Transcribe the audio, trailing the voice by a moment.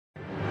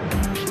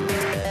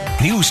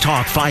News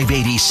Talk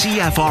 580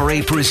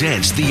 CFRA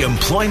presents the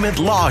Employment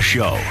Law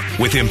Show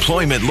with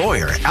employment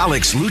lawyer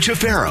Alex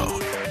Lucifero.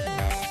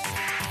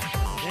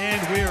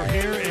 And we are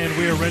here and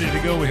we are ready to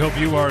go. We hope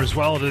you are as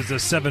well. It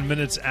is 7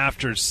 minutes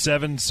after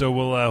 7, so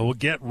we'll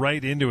get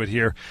right into it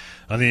here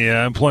on the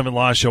Employment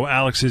Law Show.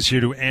 Alex is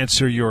here to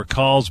answer your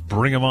calls.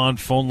 Bring them on.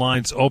 Phone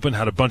lines open.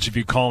 Had a bunch of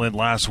you call in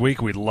last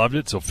week. We loved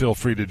it, so feel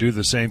free to do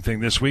the same thing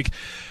this week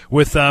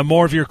with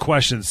more of your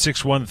questions.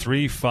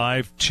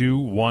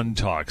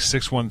 613-521-TALK.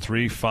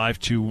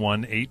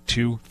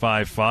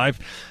 613-521-8255.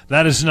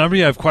 That is the number.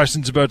 You have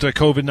questions about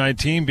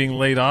COVID-19, being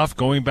laid off,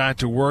 going back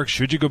to work.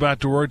 Should you go back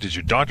to work? Does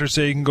your doctor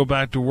say you can go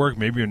back to work?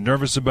 Maybe you're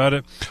nervous about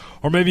it.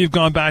 Or maybe you've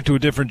gone back to a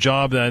different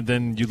job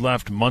than you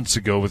left months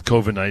ago with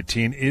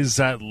COVID-19. Is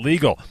that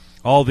legal?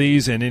 All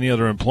these and any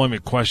other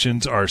employment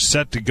questions are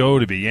set to go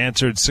to be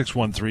answered.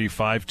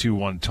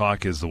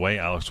 613-521-TALK is the way.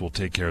 Alex will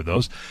take care of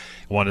those.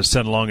 You want to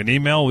send along an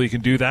email? We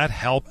can do that.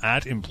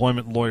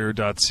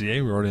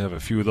 help@employmentlawyer.ca. We already have a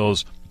few of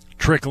those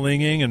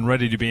trickling in and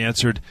ready to be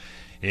answered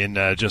in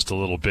just a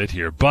little bit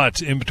here. But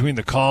in between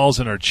the calls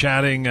and our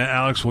chatting,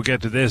 Alex, we'll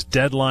get to this.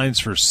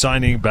 Deadlines for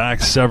signing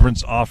back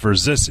severance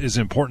offers. This is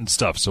important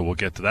stuff, so we'll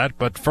get to that.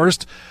 But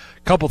first,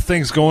 a couple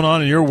things going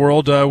on in your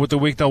world with the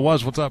week that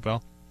was. What's up,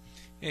 Al?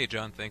 Hey,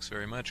 John, thanks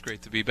very much.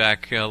 Great to be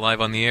back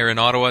live on the air in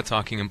Ottawa,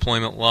 talking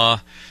employment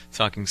law,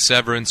 talking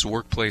severance,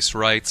 workplace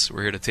rights.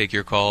 We're here to take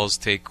your calls,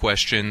 take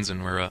questions,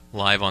 and we're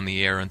live on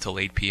the air until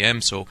 8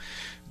 p.m., so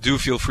do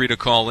feel free to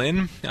call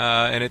in,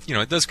 and it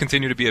does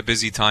continue to be a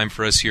busy time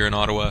for us here in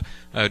Ottawa.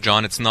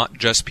 John, it's not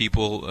just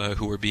people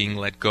who are being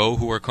let go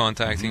who are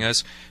contacting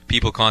us.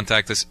 People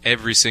contact us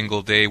every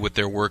single day with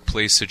their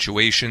workplace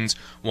situations,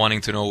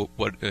 wanting to know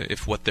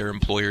if what their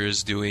employer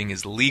is doing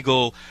is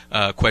legal,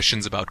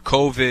 questions about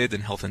COVID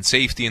and health and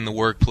safety in the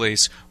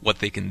workplace, what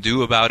they can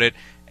do about it.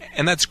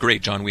 And that's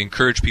great, John. We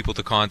encourage people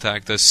to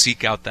contact us,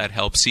 seek out that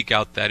help, seek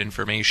out that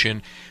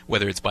information,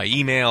 whether it's by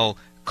email,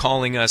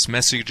 calling us,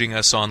 messaging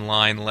us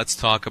online. Let's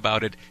talk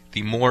about it.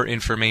 The more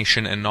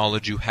information and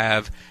knowledge you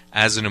have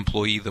as an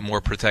employee, the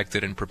more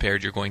protected and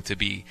prepared you're going to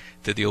be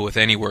to deal with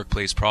any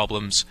workplace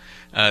problems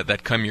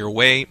that come your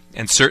way.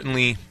 And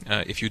certainly,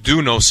 if you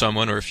do know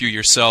someone or if you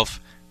yourself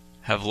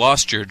have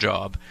lost your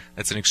job,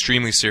 that's an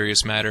extremely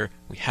serious matter.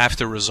 We have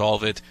to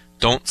resolve it.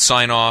 Don't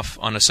sign off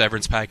on a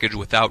severance package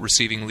without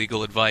receiving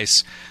legal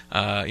advice.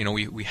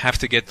 We have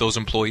to get those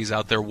employees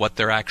out there what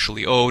they're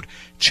actually owed.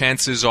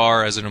 Chances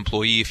are, as an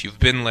employee, if you've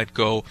been let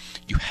go,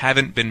 you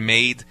haven't been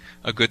made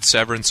a good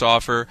severance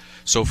offer.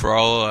 So for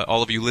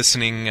all of you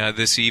listening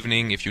this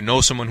evening, if you know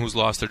someone who's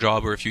lost their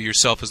job, or if you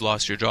yourself has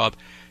lost your job,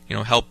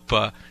 help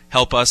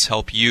us,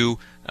 help you.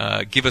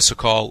 Give us a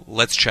call.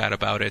 Let's chat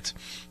about it.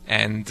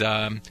 And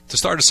to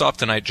start us off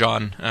tonight,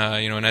 John,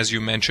 and as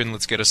you mentioned,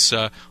 let's get us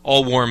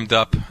all warmed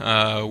up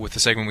with the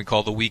segment we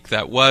call The Week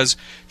That Was.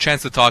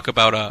 Chance to talk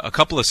about a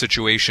couple of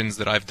situations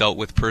that I've dealt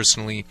with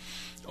personally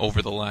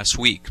over the last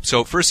week.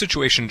 So first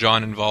situation,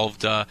 John,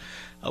 involved a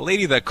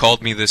lady that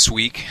called me this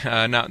week.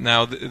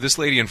 Now, this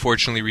lady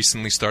unfortunately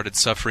recently started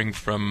suffering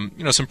from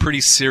some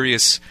pretty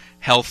serious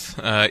health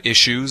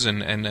issues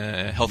and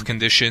health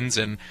conditions.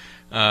 And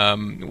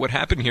what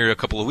happened here a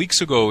couple of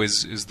weeks ago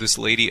is this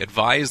lady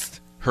advised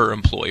her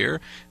employer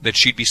that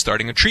she'd be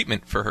starting a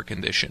treatment for her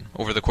condition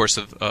over the course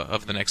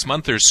of the next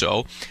month or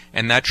so,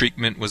 and that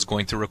treatment was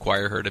going to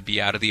require her to be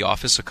out of the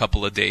office a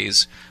couple of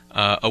days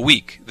a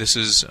week. This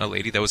is a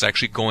lady that was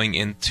actually going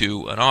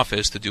into an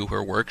office to do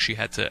her work. She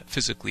had to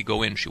physically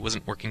go in. She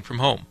wasn't working from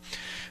home.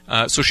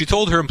 So she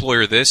told her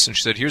employer this, and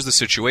she said, here's the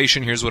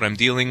situation, here's what I'm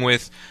dealing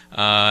with,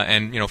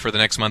 and for the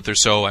next month or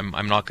so,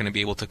 I'm not going to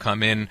be able to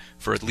come in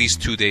for at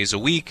least 2 days a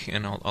week,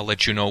 and I'll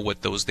let you know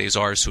what those days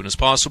are as soon as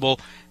possible,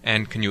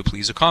 and can you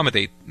please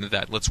accommodate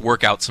that? Let's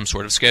work out some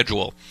sort of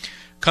schedule.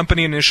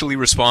 Company initially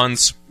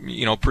responds,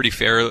 pretty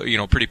fair,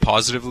 pretty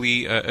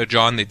positively,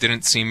 John. They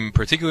didn't seem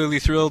particularly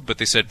thrilled, but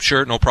they said,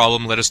 sure, no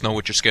problem, let us know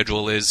what your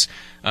schedule is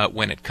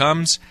when it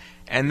comes.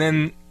 And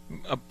then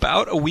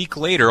about a week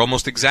later,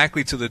 almost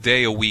exactly to the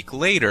day a week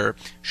later,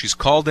 she's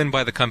called in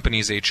by the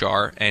company's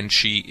HR and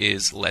she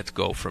is let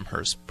go from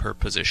her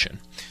position.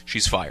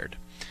 She's fired.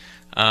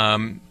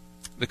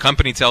 The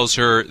company tells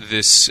her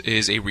this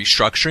is a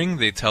restructuring.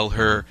 They tell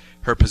her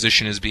her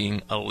position is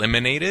being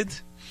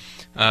eliminated.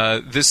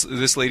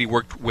 This lady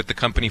worked with the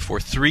company for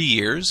 3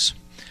 years.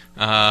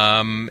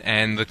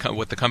 And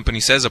what the company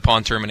says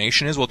upon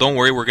termination is, well, don't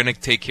worry, we're going to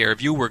take care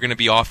of you. We're going to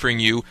be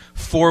offering you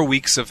 4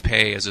 weeks of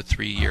pay as a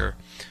 3-year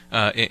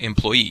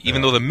employee.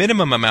 Even though the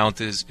minimum amount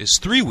is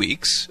 3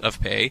 weeks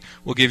of pay,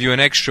 we'll give you an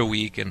extra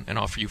week and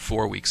offer you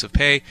 4 weeks of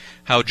pay.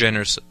 How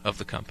generous of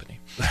the company.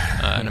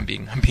 And I'm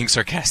being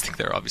sarcastic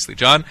there, obviously,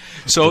 John.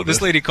 So this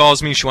lady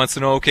calls me. She wants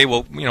to know, okay,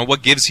 well,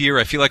 what gives here?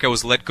 I feel like I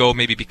was let go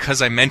maybe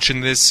because I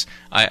mentioned this.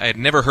 I had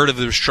never heard of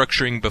the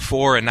restructuring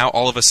before, and now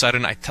all of a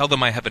sudden I tell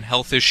them I have a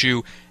health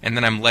issue, and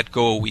then I'm let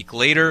go a week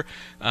later.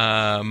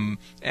 And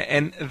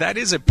that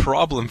is a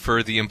problem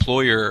for the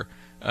employer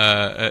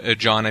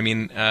John. I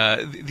mean,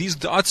 these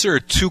dots are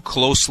too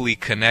closely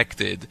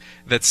connected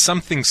that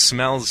something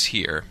smells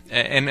here.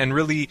 And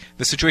really,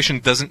 the situation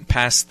doesn't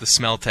pass the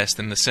smell test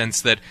in the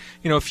sense that,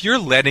 if you're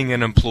letting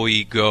an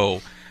employee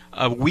go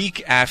a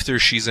week after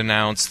she's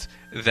announced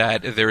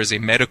that there is a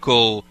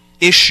medical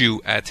issue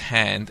at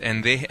hand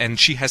and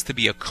she has to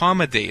be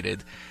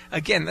accommodated,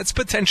 again, that's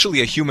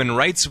potentially a human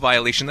rights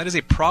violation. That is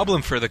a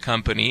problem for the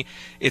company.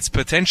 It's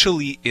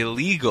potentially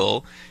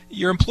illegal.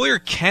 Your employer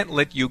can't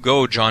let you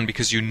go, John,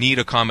 because you need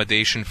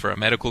accommodation for a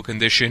medical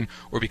condition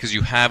or because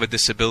you have a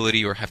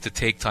disability or have to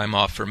take time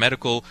off for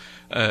medical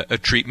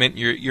treatment.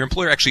 Your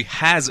employer actually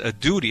has a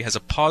duty, has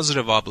a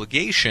positive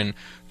obligation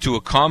to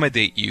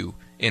accommodate you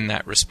in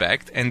that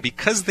respect. And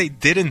because they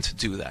didn't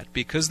do that,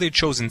 because they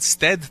chose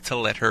instead to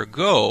let her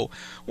go,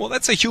 well,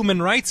 that's a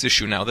human rights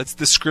issue now. That's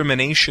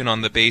discrimination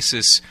on the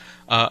basis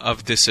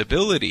of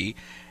disability.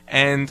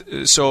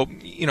 And so,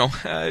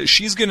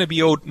 she's going to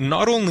be owed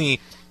not only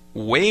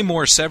way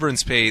more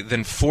severance pay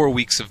than 4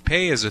 weeks of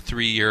pay as a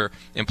 3-year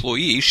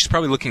employee, she's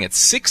probably looking at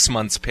 6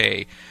 months'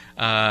 pay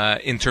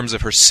in terms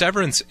of her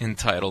severance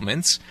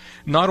entitlements.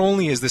 Not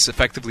only is this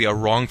effectively a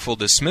wrongful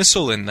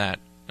dismissal in that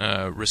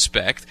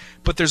respect,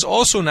 but there's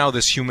also now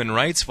this human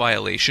rights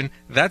violation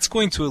that's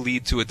going to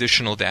lead to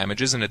additional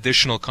damages and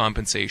additional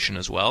compensation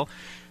as well.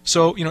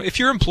 So, if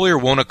your employer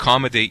won't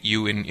accommodate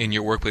you in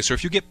your workplace, or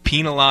if you get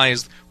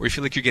penalized, or you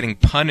feel like you're getting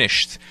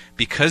punished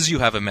because you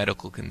have a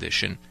medical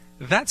condition,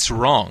 that's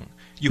wrong.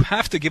 You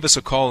have to give us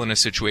a call in a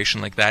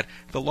situation like that.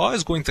 The law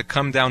is going to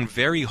come down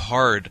very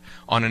hard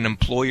on an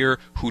employer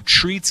who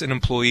treats an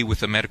employee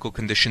with a medical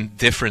condition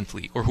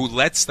differently, or who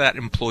lets that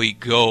employee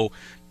go,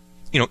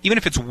 even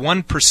if it's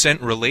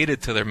 1%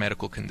 related to their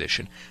medical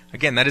condition.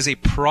 Again, that is a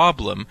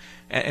problem.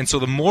 And so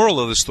the moral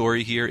of the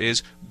story here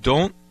is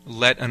don't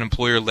let an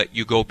employer let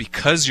you go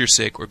because you're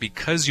sick or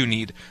because you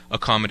need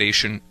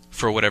accommodation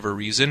for whatever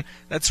reason.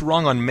 That's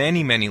wrong on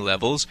many, many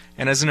levels.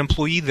 And as an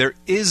employee, there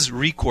is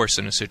recourse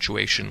in a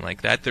situation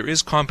like that. There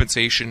is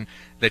compensation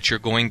that you're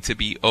going to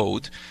be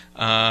owed.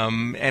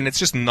 And it's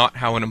just not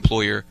how an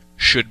employer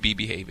should be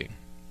behaving.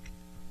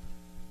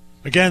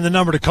 Again, the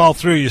number to call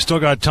through, you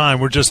still got time.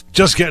 We're just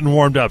getting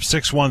warmed up.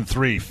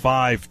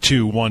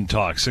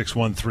 613-521-TALK.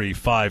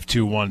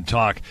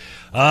 613-521-TALK.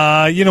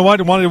 You know what?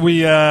 I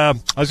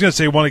was going to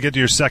say want to get to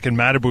your second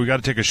matter, but we got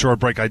to take a short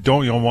break. I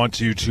don't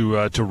want you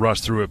to rush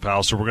through it,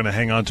 pal. So we're going to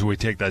hang on till we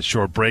take that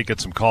short break, get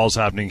some calls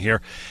happening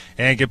here,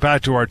 and get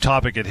back to our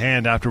topic at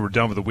hand after we're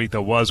done with the week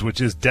that was,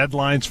 which is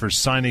deadlines for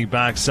signing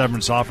back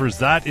severance offers.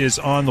 That is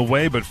on the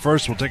way, but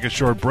first we'll take a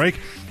short break.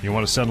 You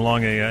want to send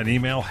along an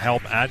email,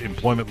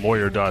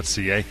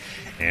 help@employmentlawyer.ca.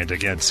 And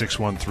again,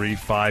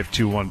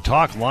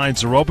 613-521-TALK.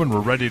 Lines are open. We're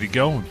ready to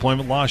go.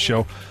 Employment Law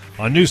Show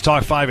on News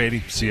Talk 580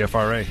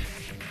 CFRA.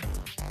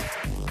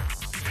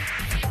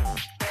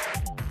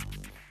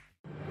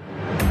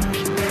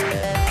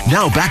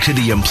 Now back to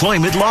the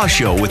Employment Law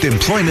Show with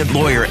employment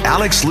lawyer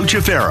Alex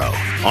Lucifero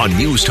on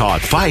News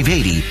Talk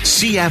 580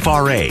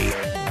 CFRA.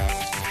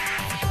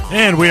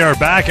 And we are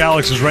back.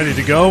 Alex is ready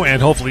to go,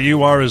 and hopefully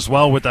you are as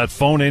well with that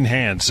phone in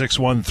hand.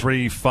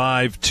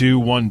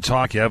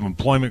 613-521-TALK. You have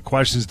employment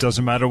questions,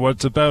 doesn't matter what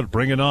it's about,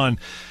 bring it on.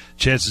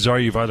 Chances are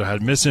you've either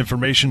had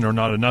misinformation or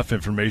not enough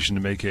information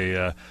to make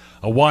a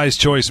wise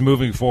choice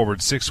moving forward.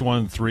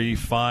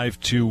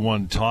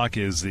 613-521-TALK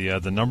is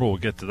the number. We'll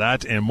get to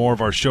that and more of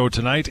our show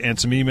tonight and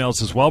some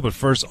emails as well. But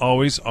first,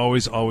 always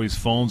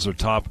phones are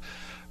top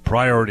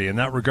priority. In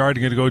that regard,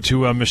 I'm going to go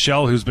to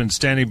Michelle, who's been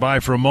standing by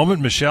for a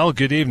moment. Michelle,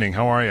 good evening.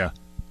 How are you?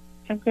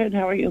 I'm good.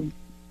 How are you?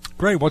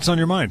 Great. What's on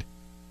your mind?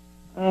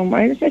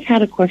 I just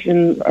had a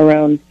question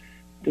around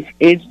this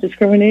age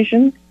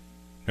discrimination.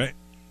 Okay.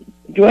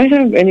 Do I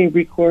have any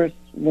recourse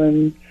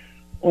when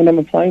I'm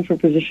applying for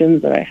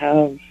positions that I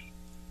have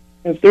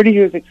 30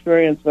 years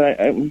experience,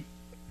 but I'm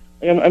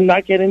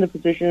not getting the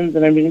positions,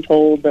 and I'm being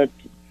told that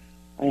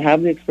I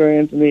have the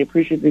experience and they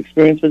appreciate the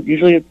experience, but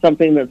usually it's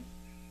something that's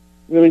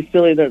really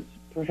silly that's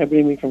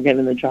prohibiting me from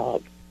getting the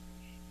job?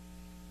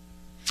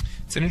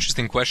 It's an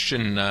interesting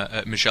question,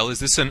 Michelle. Is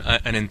this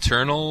an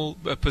internal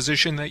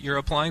position that you're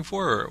applying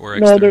for, or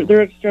external? No,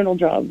 they're external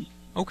jobs.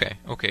 Okay,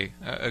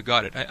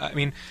 got it. I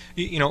mean,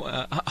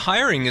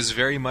 hiring is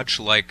very much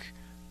like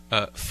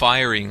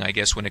firing, I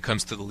guess, when it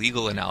comes to the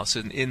legal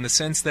analysis, in the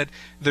sense that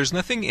there's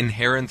nothing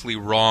inherently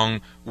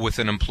wrong with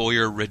an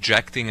employer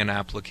rejecting an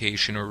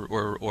application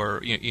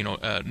or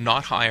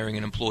not hiring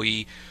an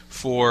employee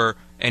for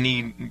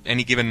any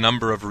given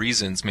number of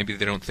reasons. Maybe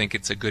they don't think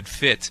it's a good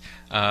fit,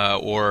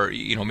 or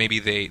maybe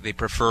they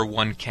prefer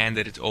one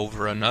candidate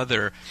over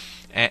another.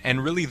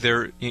 And really,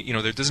 there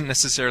doesn't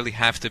necessarily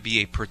have to be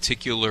a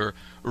particular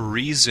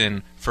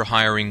reason for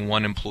hiring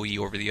one employee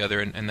over the other,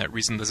 and that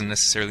reason doesn't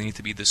necessarily need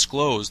to be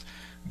disclosed.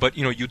 But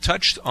you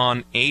touched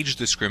on age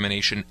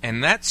discrimination,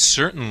 and that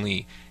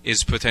certainly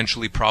is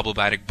potentially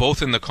problematic,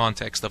 both in the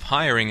context of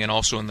hiring and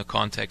also in the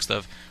context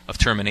of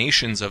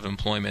terminations of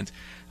employment.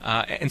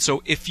 And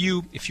so, if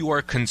you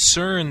are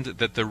concerned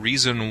that the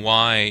reason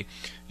why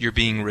you're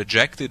being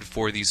rejected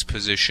for these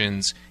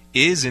positions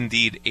is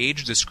indeed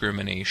age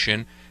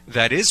discrimination,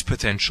 that is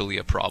potentially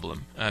a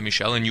problem,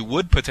 Michelle, and you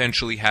would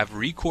potentially have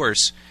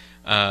recourse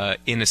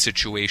in a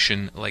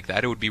situation like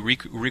that. It would be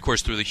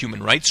recourse through the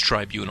Human Rights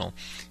Tribunal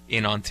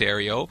in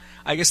Ontario.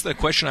 I guess the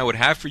question I would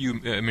have for you,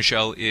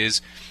 Michelle,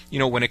 is,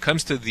 when it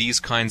comes to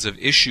these kinds of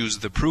issues,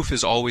 the proof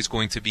is always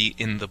going to be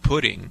in the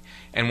pudding.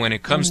 And when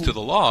it comes to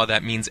the law,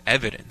 that means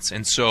evidence.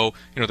 And so,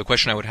 the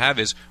question I would have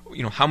is,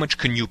 how much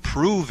can you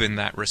prove in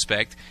that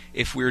respect?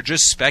 If we're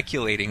just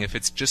speculating, if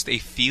it's just a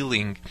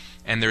feeling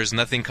and there's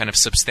nothing kind of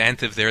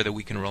substantive there that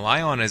we can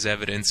rely on as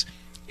evidence,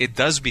 it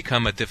does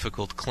become a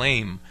difficult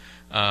claim.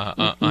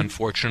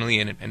 Unfortunately,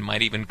 and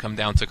might even come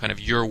down to kind of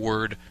your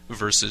word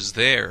versus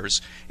theirs.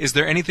 Is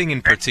there anything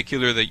in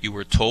particular that you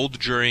were told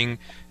during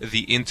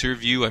the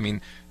interview? I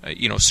mean,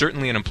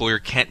 certainly an employer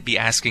can't be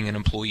asking an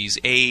employee's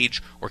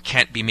age or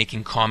can't be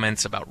making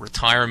comments about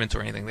retirement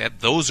or anything like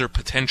that. Those are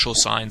potential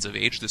signs of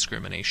age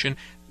discrimination.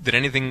 Did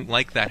anything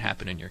like that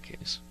happen in your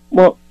case?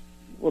 Well,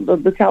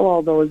 the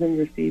tell-all, though, is in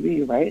your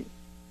CV, right?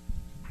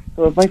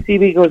 So if my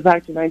CV goes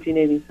back to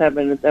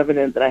 1987, it's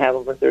evident that I have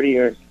over 30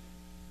 years.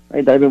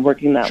 Right, that I've been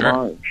working that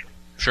long.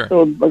 Sure.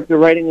 So, the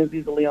writing is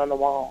easily on the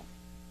wall.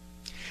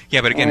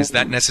 Yeah, but again, is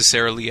that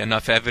necessarily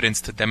enough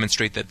evidence to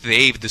demonstrate that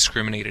they've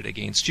discriminated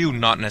against you?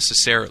 Not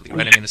necessarily,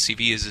 right? I mean, a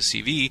CV is a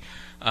CV.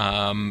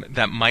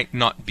 That might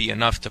not be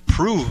enough to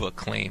prove a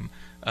claim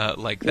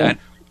like that.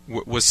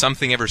 Was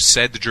something ever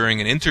said during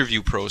an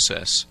interview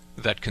process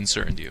that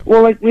concerned you?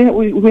 Well,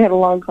 we had a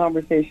long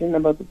conversation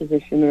about the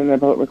position and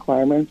about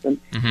requirements,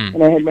 and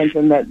I had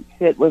mentioned that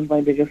fit was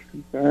my biggest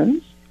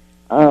concern.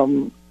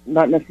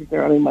 Not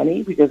necessarily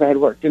money, because I had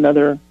worked in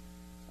other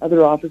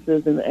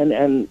offices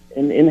and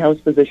in-house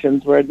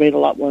positions where I'd made a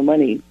lot more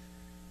money.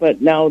 But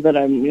now that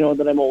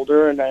I'm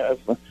older and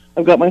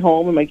I've got my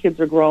home and my kids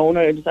are grown,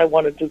 I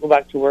wanted to go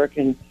back to work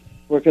and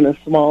work in a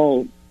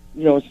smaller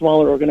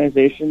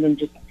organization and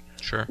just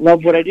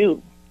love what I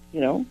do,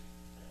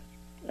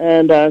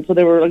 And so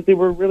they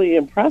were really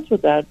impressed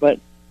with that.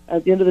 But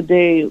at the end of the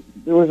day,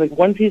 there was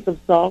one piece of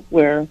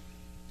software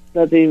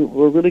that they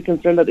were really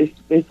concerned that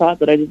they thought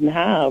that I didn't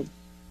have.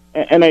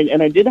 And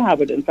I did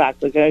have it, in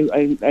fact.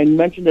 I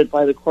mentioned it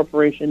by the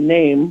corporation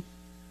name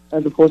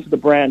as opposed to the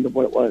brand of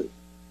what it was.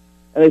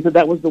 And they said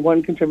that was the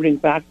one contributing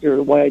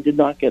factor why I did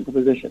not get the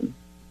position.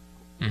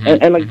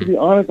 And to be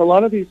honest, a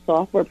lot of these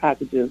software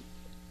packages,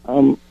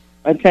 a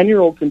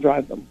 10-year-old can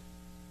drive them.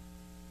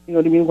 You know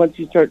what I mean? Once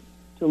you start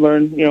to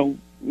learn,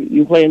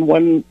 you play in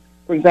one,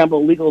 for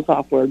example, legal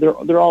software,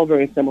 they're all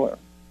very similar.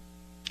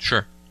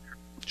 Sure.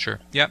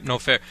 Yeah, no,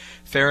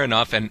 fair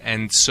enough.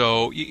 And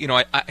so,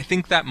 I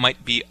think that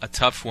might be a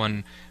tough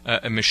one,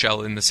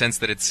 Michelle, in the sense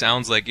that it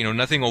sounds like,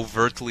 nothing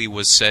overtly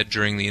was said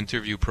during the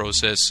interview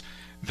process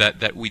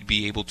that we'd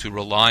be able to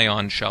rely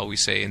on, shall we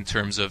say, in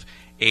terms of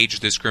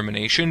age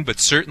discrimination. But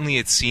certainly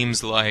it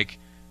seems like,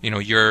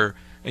 you're,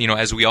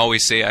 as we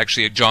always say,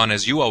 actually, John,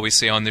 as you always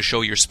say on the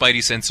show, your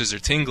spidey senses are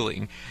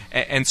tingling.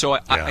 And so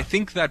I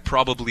think that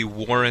probably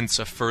warrants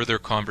a further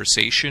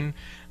conversation,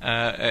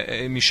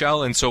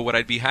 Michelle. And so what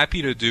I'd be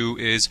happy to do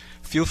is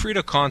feel free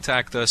to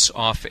contact us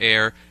off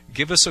air.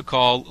 Give us a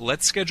call.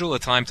 Let's schedule a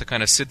time to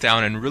kind of sit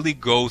down and really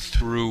go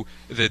through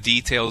the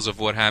details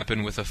of what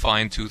happened with a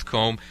fine-tooth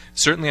comb.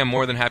 Certainly, I'm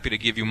more than happy to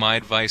give you my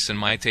advice and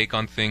my take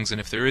on things. And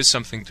if there is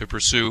something to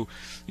pursue,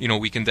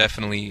 we can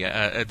definitely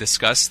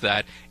discuss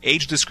that.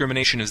 Age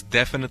discrimination is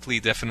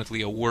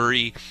definitely a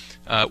worry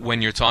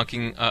when you're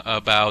talking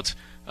about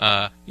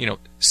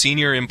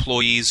senior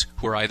employees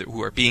who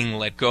are being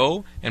let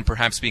go and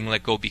perhaps being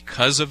let go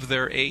because of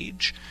their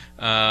age,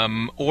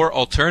 or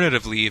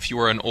alternatively, if you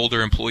are an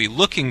older employee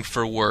looking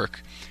for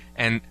work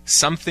and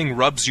something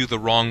rubs you the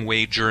wrong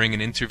way during an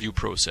interview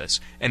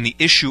process and the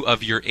issue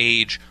of your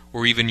age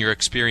or even your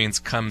experience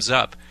comes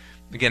up,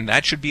 again,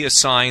 that should be a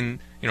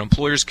sign.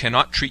 Employers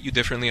cannot treat you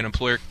differently. An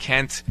employer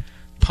can't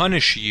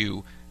punish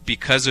you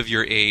because of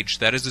your age.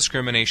 That is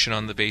discrimination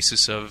on the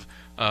basis of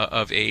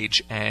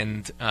age,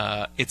 and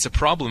it's a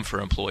problem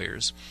for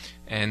employers,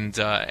 and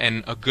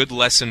a good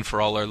lesson for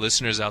all our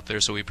listeners out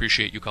there. So we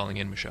appreciate you calling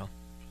in, Michelle.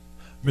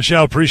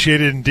 Michelle,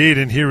 appreciate it indeed.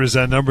 And here is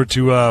that number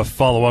to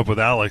follow up with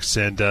Alex,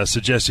 and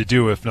suggest you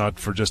do, if not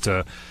for just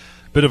a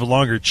bit of a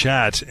longer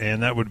chat,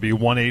 and that would be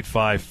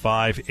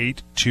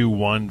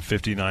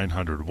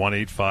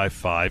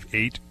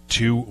 1-855-821-5900,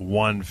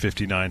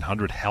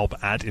 1-855-821-5900,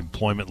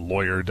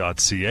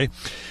 help@employmentlawyer.ca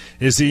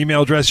is the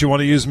email address you want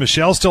to use.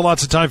 Michelle, still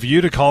lots of time for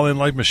you to call in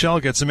like Michelle,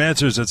 get some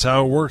answers. That's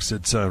how it works.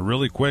 It's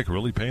really quick,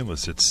 really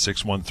painless. It's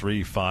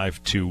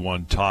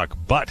 613-521-TALK.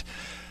 But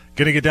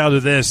going to get down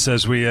to this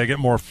as we get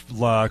more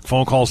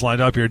phone calls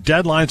lined up here.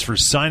 Deadlines for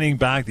signing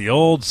back the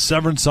old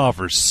severance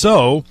offers.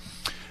 So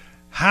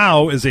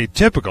how is a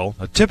typical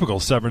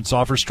severance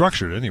offer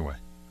structured anyway?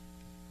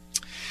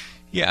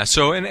 Yeah,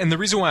 so and the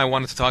reason why I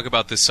wanted to talk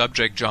about this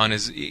subject, John,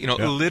 is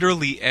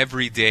literally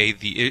every day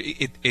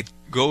it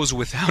goes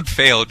without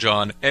fail,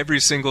 John. Every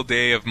single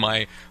day of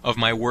my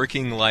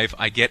working life,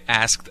 I get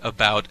asked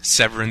about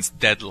severance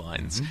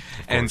deadlines.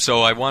 And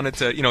so I wanted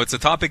to, it's a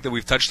topic that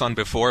we've touched on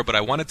before, but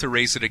I wanted to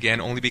raise it again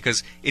only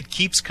because it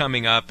keeps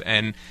coming up.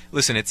 And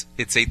listen,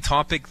 it's a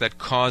topic that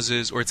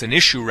causes, or it's an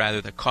issue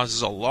rather, that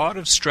causes a lot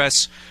of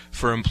stress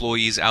for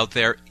employees out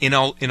there in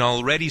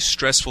already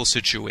stressful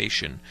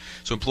situation.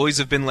 So employees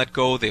have been let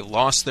go, they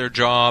lost their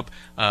job,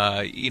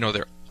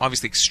 they're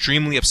obviously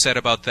extremely upset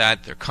about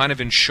that. They're kind of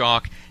in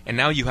shock. And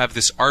now you have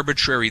this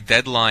arbitrary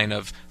deadline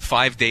of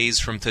 5 days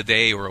from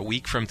today or a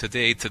week from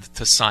today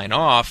to sign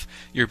off.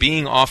 You're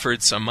being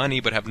offered some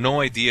money but have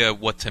no idea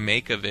what to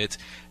make of it.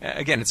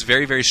 Again, it's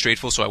very, very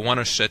straightforward, so I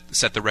want to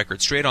set the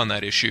record straight on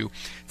that issue.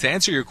 To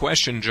answer your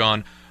question,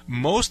 John,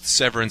 most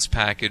severance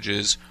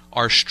packages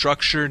are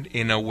structured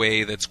in a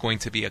way that's going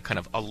to be a kind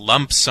of a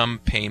lump sum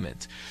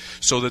payment.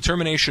 So the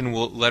termination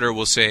letter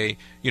will say,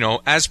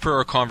 as per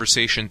our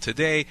conversation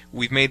today,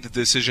 we've made the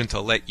decision to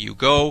let you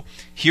go.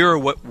 Here are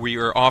what we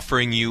are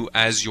offering you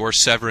as your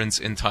severance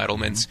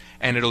entitlements,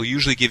 and it'll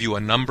usually give you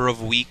a number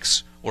of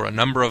weeks or a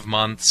number of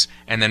months,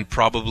 and then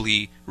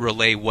probably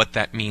relay what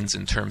that means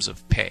in terms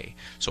of pay.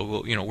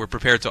 So we're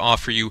prepared to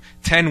offer you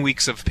 10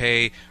 weeks of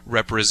pay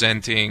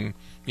representing,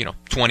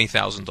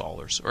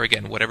 $20,000, or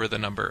again, whatever the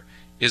number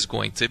is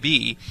going to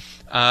be,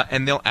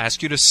 and they'll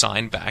ask you to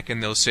sign back,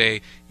 and they'll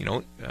say,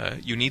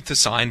 you need to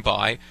sign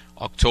by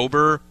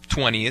October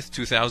 20th,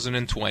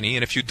 2020,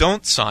 and if you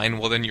don't sign,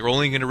 well, then you're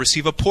only going to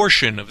receive a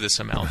portion of this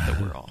amount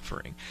that we're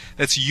offering.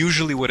 That's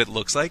usually what it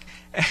looks like,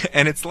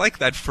 and it's like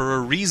that for a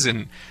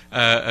reason,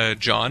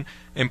 John.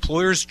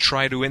 Employers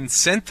try to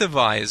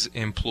incentivize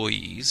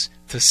employees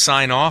to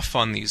sign off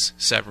on these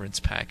severance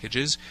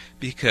packages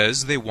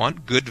because they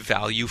want good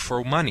value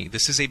for money.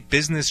 This is a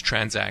business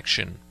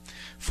transaction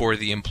for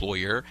the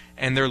employer,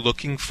 and they're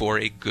looking for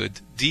a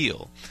good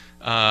deal.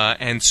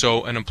 And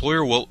so an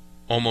employer will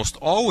almost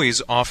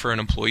always offer an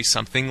employee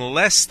something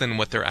less than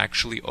what they're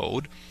actually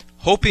owed,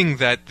 hoping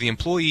that the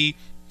employee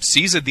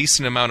sees a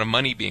decent amount of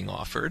money being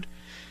offered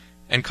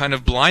and kind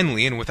of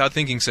blindly and without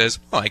thinking says,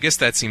 oh, I guess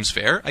that seems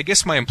fair. I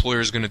guess my employer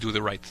is going to do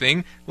the right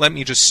thing. Let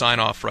me just sign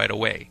off right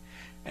away.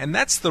 And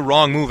that's the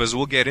wrong move, as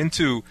we get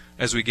into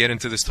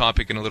this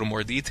topic in a little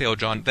more detail,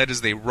 John. That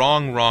is the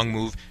wrong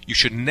move. You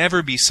should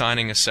never be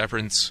signing a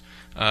severance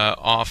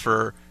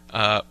offer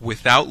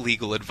without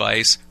legal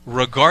advice,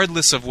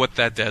 regardless of what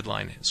that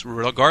deadline is.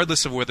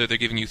 Regardless of whether they're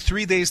giving you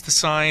 3 days to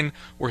sign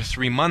or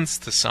 3 months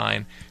to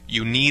sign,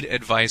 you need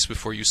advice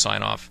before you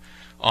sign off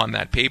on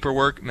that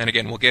paperwork. And then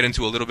again, we'll get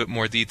into a little bit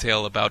more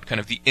detail about kind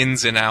of the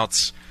ins and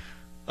outs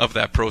of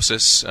that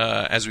process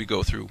as we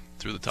go through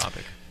the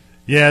topic.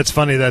 Yeah, it's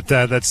funny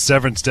that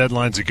severance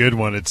deadline's a good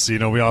one. It's,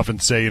 we often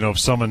say, if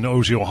someone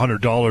owes you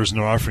 $100 and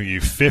they're offering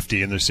you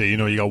 $50, and they say,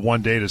 you got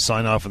 1 day to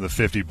sign off on the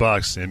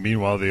 $50, and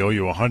meanwhile they owe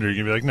you $100, you're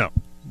gonna be like, no,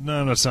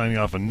 I'm not signing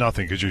off on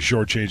nothing because you're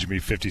shortchanging me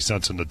 50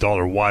 cents on the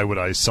dollar. Why would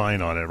I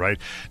sign on it, right?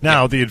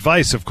 Now, the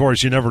advice, of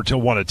course, you never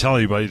want to tell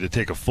anybody to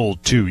take a full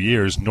 2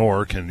 years,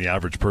 nor can the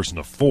average person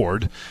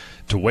afford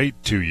to wait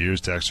 2 years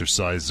to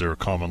exercise their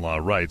common law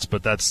rights.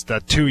 But that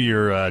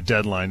 2-year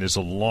deadline is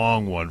a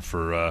long one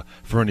for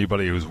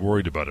anybody who's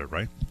worried about it,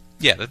 right?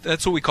 Yeah,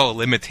 that's what we call a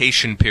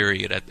limitation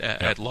period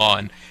at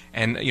law.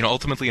 And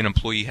ultimately an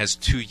employee has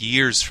 2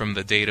 years from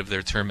the date of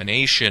their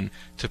termination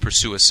to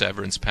pursue a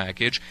severance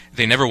package.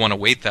 They never want to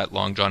wait that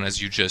long, John,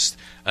 as you just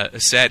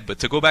said. But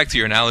to go back to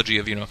your analogy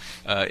of,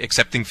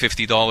 accepting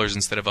 $50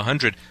 instead of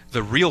 $100,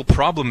 the real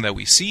problem that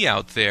we see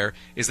out there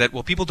is that,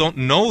 people don't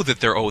know that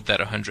they're owed that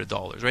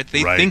 $100, right?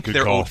 They think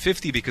they're owed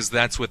 $50 because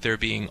that's what they're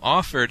being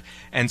offered.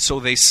 And so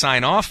they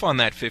sign off on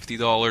that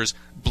 $50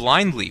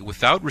 blindly,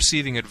 without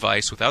receiving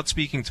advice, without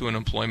speaking to an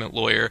employment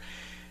lawyer.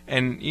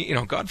 And,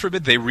 God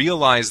forbid they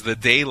realize the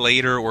day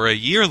later or a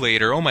year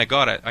later, oh my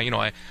God,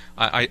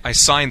 I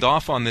signed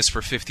off on this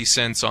for 50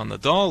 cents on the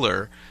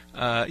dollar.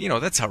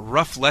 That's a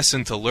rough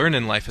lesson to learn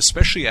in life,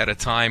 especially at a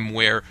time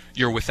where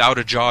you're without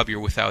a job, you're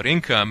without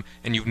income,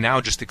 and you've now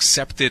just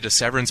accepted a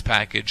severance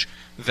package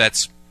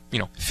that's,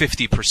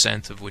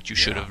 50% of what you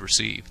should have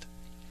received.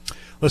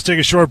 Let's take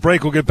a short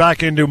break. We'll get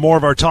back into more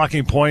of our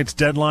talking points,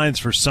 deadlines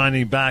for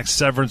signing back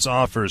severance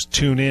offers.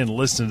 Tune in,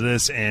 listen to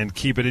this, and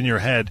keep it in your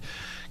head,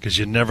 because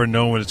you never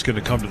know when it's going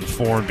to come to the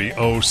fore and be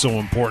so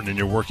important in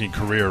your working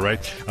career,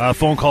 right?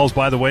 Phone calls,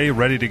 by the way,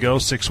 ready to go,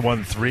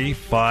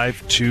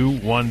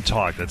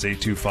 613-521-TALK. That's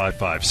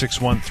 8255.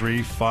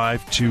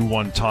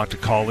 613-521-TALK to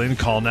call in.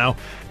 Call now.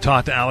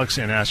 Talk to Alex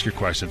and ask your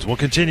questions. We'll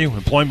continue.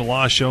 Employment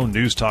Law Show,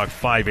 News Talk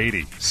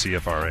 580,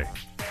 CFRA.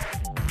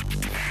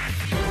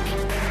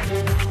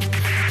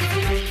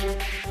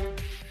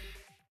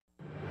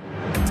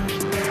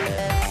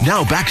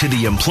 Now back to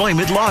the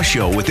Employment Law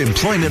Show with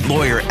employment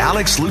lawyer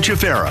Alex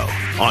Lucifero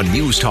on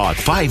News Talk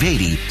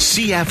 580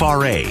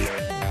 CFRA.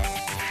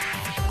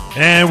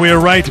 And we are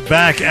right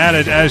back at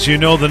it. As you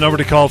know, the number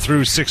to call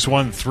through,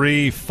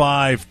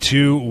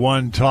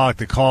 613-521-TALK.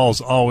 The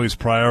call's always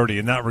priority.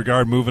 In that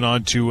regard, moving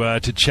on to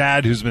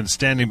Chad, who's been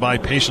standing by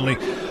patiently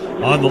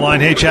on the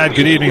line. Hey, Chad,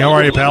 good evening. How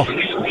are you, pal? Good.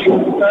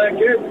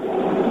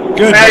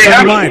 Good. What's on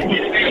your mind?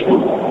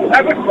 I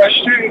have a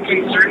question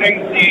concerning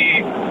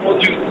the whole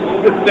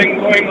COVID thing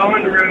going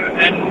on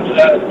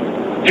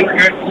and in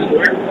regards to the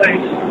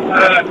workplace.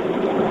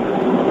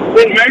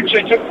 In March,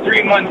 I took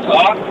 3 months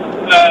off,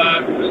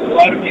 because a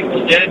lot of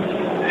people did,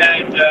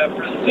 and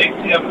for the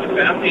safety of my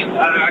family, and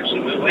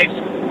actually my wife's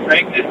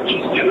pregnant,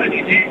 she's due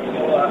any day,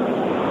 so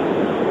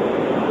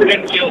we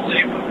didn't feel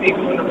safe with me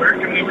going to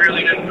work, and we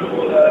really didn't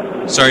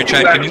know. Sorry,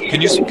 Chad.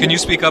 Can you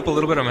speak up a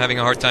little bit? I'm having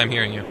a hard time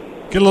hearing you.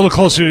 Get a little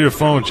closer to your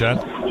phone, Chad.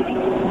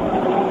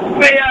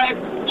 I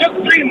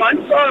took 3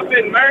 months off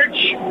in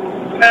March,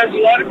 as a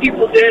lot of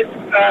people did,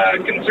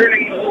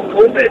 concerning the whole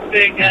COVID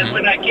thing. And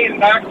when I came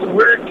back to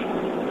work,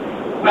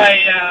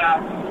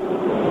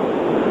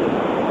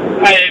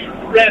 I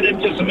ran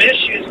into some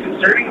issues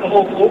concerning the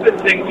whole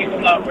COVID thing, people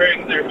not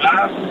wearing their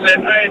masks.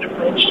 And I had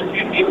approached a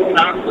few people and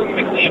asked them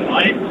if they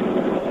mind.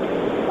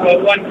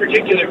 One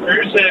particular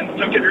person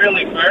took it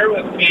really far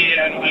with me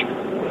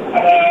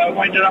and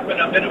winded up in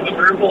a bit of a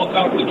verbal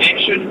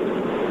complication.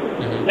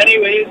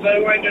 Anyways, I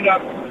winded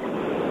up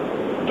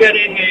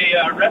getting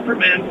a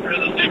reprimand for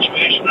the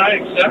situation. I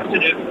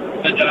accepted it,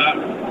 but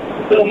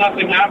still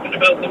nothing happened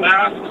about the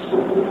masks.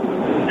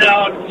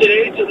 Now,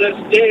 today, to this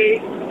day,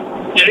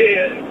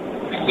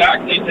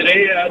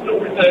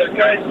 the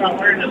guy's not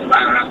wearing his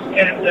mask,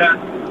 and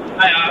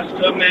I asked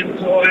him, and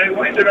so I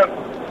winded up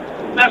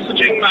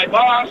messaging my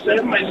boss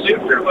and my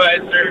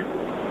supervisor,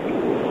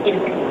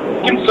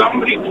 can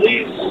somebody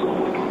please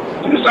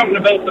do something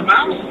about the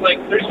mask? Like,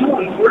 there's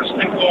no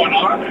enforcement going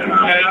on, and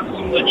I have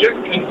some legit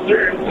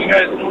concerns. You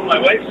guys know my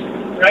wife's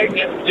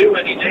pregnant, due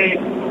any day.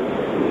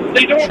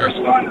 They don't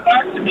respond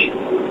back to me.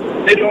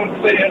 They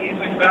don't say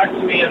anything back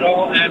to me at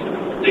all,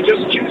 and they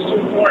just choose to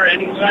ignore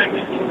any time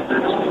it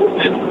concerns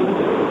COVID.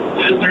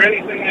 Is there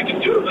anything I can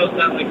do about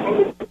that? Like,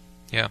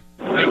 yeah.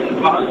 My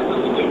own boss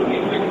doesn't do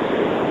anything.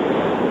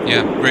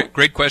 Yeah,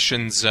 great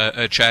questions,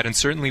 Chad, and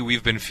certainly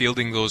we've been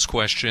fielding those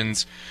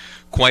questions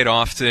quite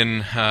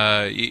often,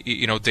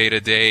 day to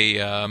day,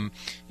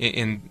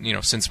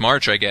 since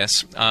March, I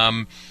guess.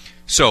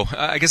 So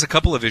I guess a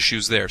couple of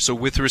issues there. So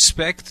with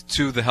respect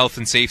to the health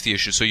and safety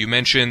issue, so you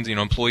mentioned,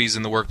 employees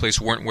in the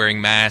workplace weren't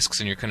wearing masks,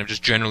 and you're kind of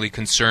just generally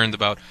concerned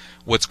about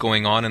what's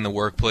going on in the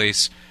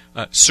workplace.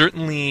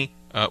 Certainly,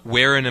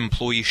 where an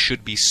employee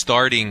should be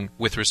starting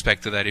with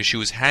respect to that issue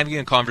is having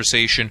a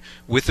conversation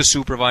with a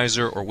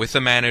supervisor or with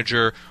a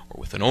manager or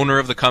with an owner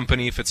of the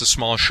company if it's a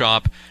small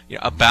shop,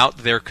 about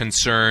their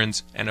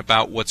concerns and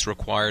about what's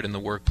required in the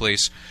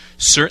workplace.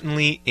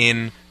 Certainly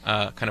in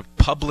kind of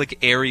public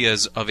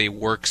areas of a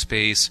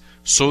workspace,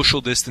 social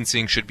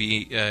distancing should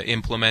be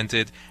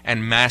implemented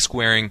and mask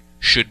wearing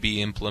should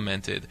be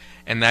implemented.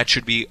 And that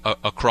should be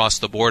across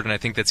the board, and I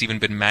think that's even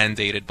been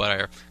mandated by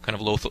our kind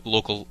of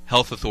local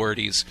health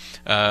authorities,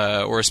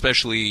 or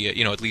especially,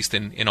 at least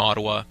in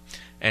Ottawa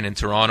and in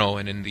Toronto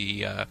and in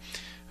the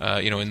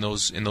in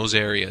those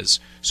areas.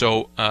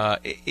 So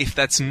if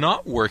that's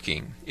not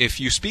working,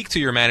 if you speak to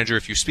your manager,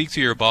 if you speak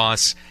to your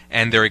boss,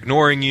 and they're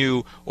ignoring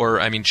you, or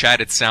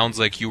Chad, it sounds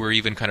like you were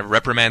even kind of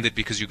reprimanded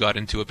because you got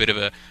into a bit of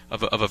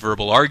a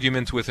verbal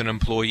argument with an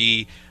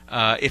employee.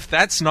 If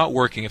that's not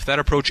working, if that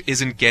approach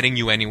isn't getting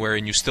you anywhere,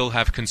 and you still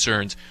have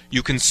concerns,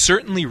 you can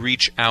certainly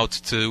reach out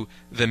to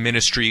the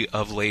Ministry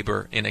of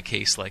Labor in a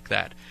case like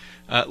that.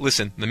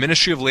 Listen, the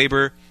Ministry of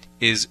Labor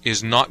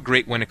is not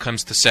great when it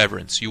comes to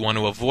severance. You want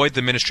to avoid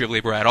the Ministry of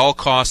Labor at all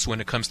costs when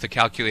it comes to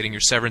calculating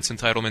your severance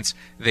entitlements.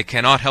 They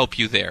cannot help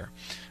you there.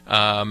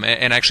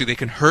 And actually they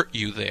can hurt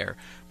you there.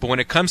 But when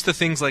it comes to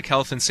things like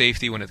health and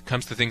safety, when it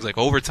comes to things like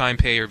overtime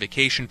pay or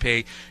vacation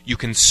pay, you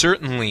can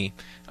certainly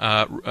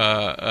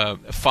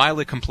file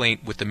a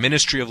complaint with the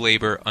Ministry of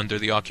Labor under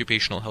the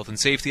Occupational Health and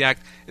Safety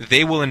Act.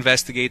 They will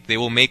investigate, they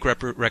will make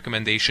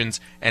recommendations,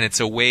 and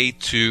it's a way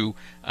to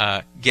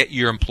get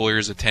your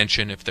employer's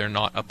attention if they're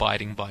not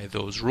abiding by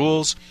those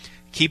rules.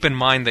 Keep in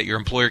mind that your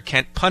employer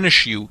can't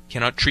punish you,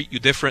 cannot treat you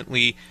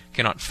differently,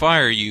 cannot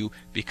fire you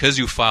because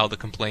you filed a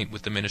complaint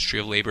with the Ministry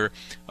of Labor.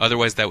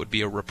 Otherwise, that would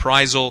be a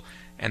reprisal,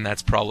 and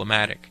that's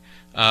problematic.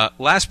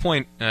 Last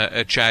point,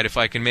 Chad, if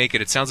I can make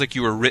it, it sounds like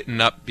you were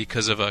written up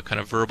because of a kind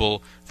of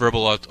verbal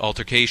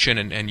altercation,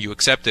 and you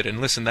accepted.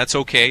 And listen, that's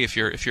okay. If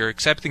you're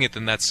accepting it,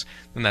 then that's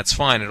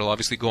fine. It'll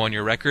obviously go on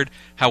your record.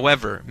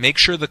 However, make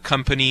sure the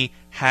company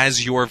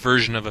has your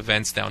version of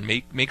events down.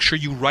 Make sure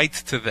you write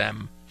to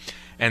them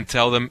and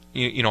tell them,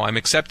 I'm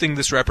accepting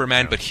this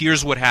reprimand, but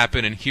here's what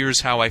happened, and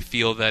here's how I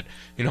feel that,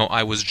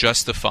 I was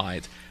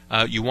justified.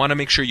 You want to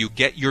make sure you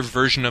get your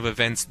version of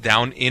events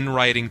down in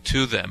writing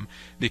to them,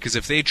 because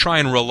if they try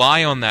and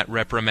rely on that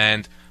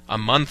reprimand a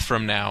month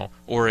from now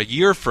or a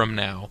year from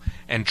now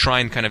and try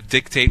and kind of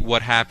dictate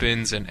what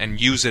happens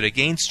and use it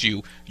against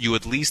you, you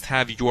at least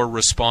have your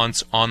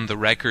response on the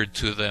record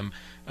to them,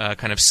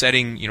 kind of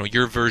setting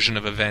your version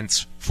of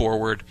events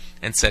forward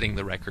and setting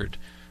the record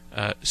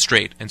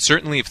straight. And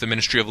certainly if the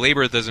Ministry of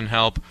Labor doesn't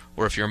help,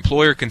 or if your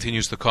employer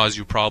continues to cause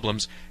you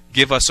problems,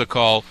 give us a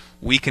call.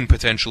 We can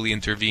potentially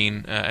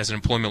intervene as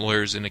employment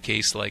lawyers in a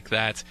case like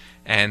that.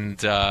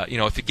 And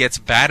if it gets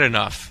bad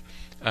enough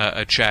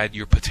Chad,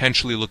 you're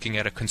potentially looking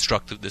at a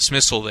constructive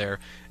dismissal there,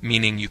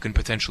 meaning you can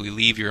potentially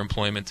leave your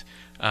employment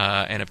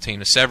and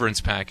obtain a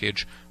severance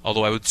package,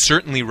 although I would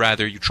certainly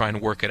rather you try and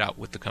work it out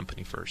with the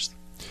company first.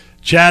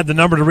 Chad, the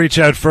number to reach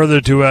out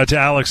further to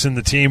Alex and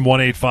the team,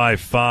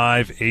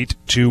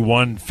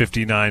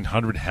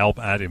 1-855-821-5900,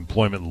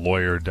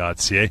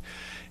 help@employmentlawyer.ca.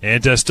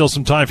 And still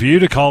some time for you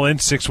to call in,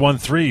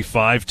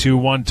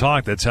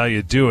 613-521-TALK. That's how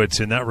you do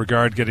it. In that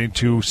regard, getting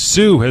to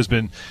Sue has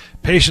been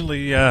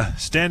patiently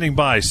standing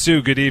by.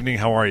 Sue, good evening.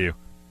 How are you?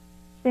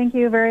 Thank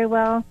you. Very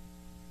well.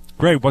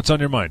 Great. What's on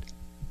your mind?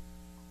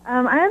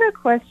 I have a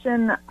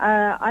question.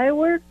 I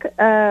work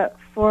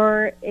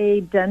for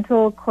a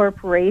dental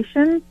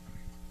corporation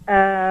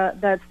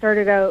that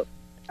started out.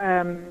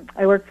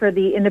 I worked for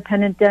the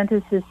independent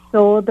dentist who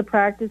sold the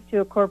practice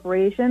to a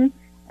corporation,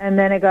 and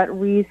then it got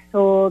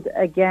resold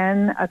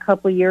again a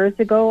couple years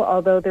ago,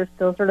 although they're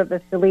still sort of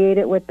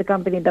affiliated with the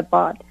company that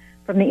bought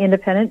from the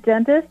independent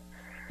dentist.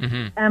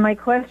 Mm-hmm. And my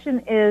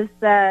question is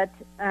that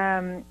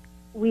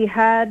we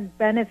had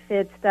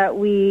benefits that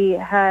we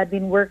had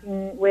been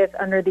working with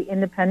under the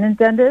independent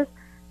dentist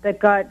that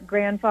got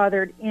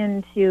grandfathered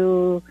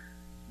into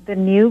the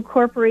new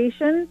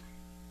corporation.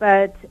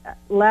 But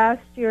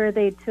last year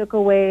they took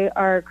away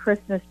our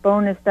Christmas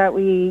bonus that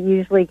we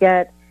usually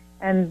get.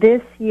 And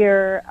this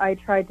year I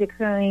tried to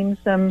claim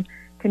some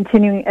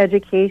continuing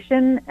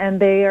education, and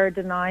they are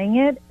denying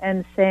it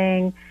and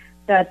saying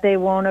that they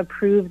won't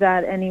approve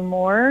that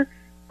anymore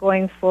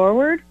going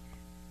forward.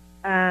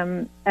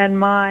 And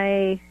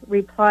my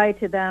reply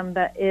to them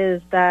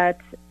is that,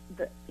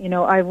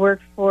 I've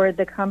worked for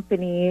the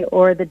company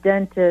or the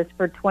dentist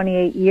for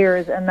 28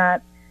 years, and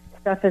that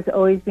stuff has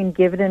always been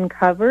given and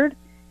covered.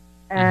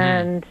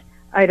 And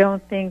I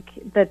don't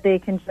think that they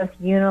can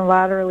just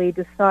unilaterally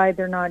decide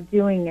they're not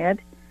doing it.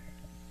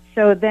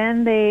 So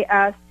then they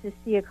asked to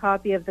see a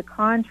copy of the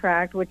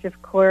contract, which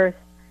of course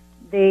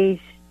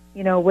they,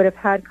 would have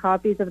had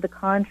copies of the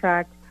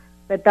contract.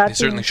 But that they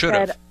certainly should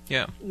have.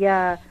 Yeah.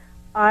 Yeah.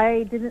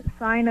 I didn't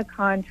sign a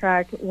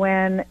contract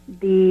when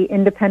the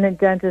independent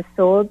dentist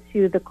sold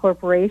to the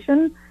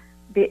corporation.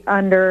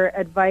 Under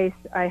advice,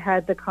 I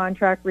had the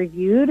contract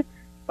reviewed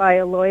by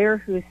a lawyer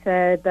who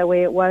said the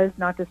way it was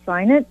not to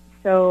sign it.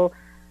 So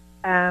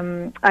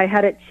I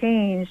had it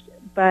changed,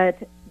 but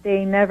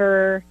they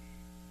never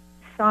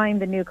signed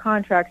the new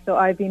contract. So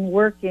I've been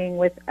working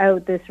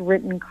without this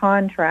written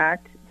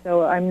contract.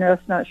 So I'm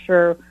just not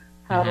sure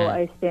how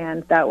I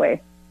stand that way.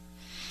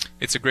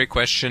 It's a great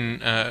question,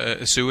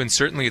 Sue, and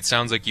certainly it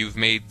sounds like you've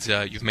made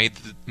the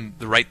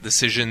right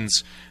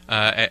decisions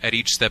at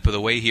each step of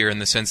the way here, in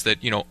the sense that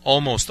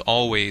almost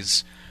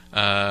always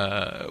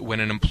when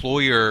an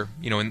employer,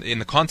 in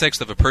the context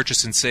of a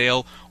purchase and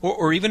sale,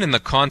 or even in the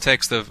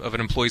context of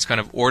an employee's kind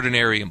of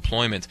ordinary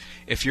employment,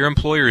 if your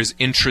employer is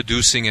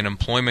introducing an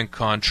employment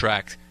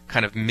contract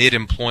kind of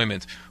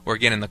mid-employment, or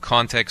again in the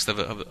context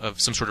of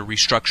some sort of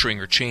restructuring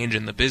or change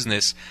in the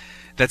business,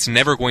 that's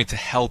never going to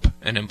help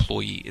an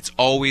employee. It's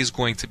always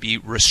going to be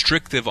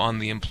restrictive on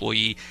the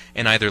employee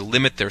and either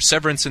limit their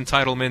severance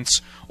entitlements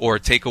or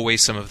take away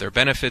some of their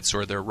benefits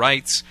or their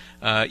rights.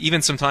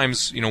 Even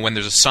sometimes, when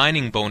there's a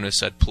signing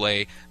bonus at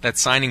play, that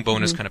signing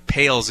bonus kind of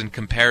pales in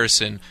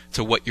comparison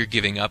to what you're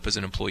giving up as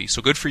an employee.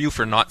 So good for you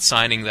for not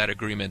signing that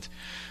agreement,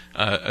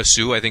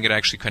 Sue. I think it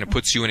actually kind of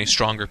puts you in a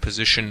stronger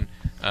position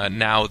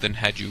now than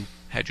had you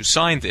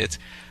signed it.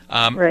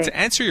 Right. To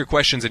answer your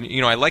questions, and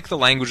I like the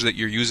language that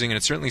you're using, and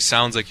it certainly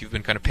sounds like you've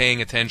been kind of paying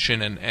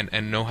attention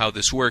and know how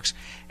this works.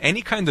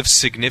 Any kind of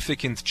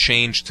significant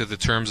change to the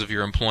terms of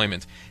your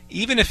employment,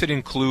 even if it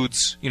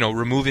includes,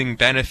 removing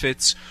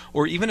benefits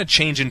or even a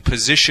change in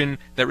position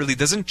that really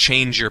doesn't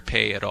change your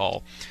pay at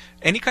all,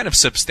 any kind of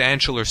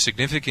substantial or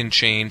significant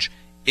change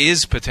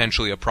is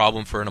potentially a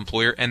problem for an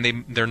employer,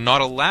 and they're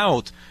not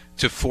allowed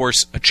to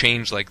force a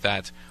change like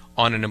that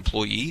on an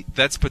employee.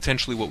 That's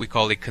potentially what we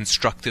call a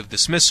constructive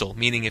dismissal,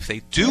 meaning if they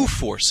do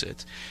force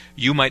it,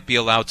 you might be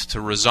allowed to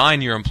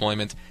resign your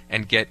employment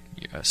and get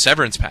a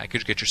severance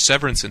package, get your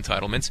severance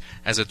entitlements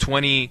as a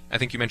I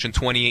think you mentioned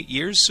 28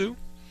 years, Sue?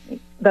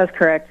 That's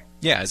correct.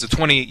 Yeah, as a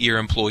 28-year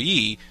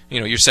employee,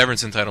 your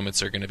severance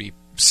entitlements are going to be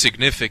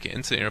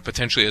significant,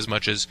 potentially as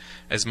much as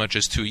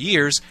 2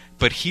 years.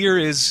 But here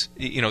is,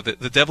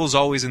 the devil's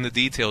always in the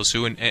details,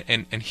 Sue,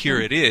 and here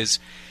it is.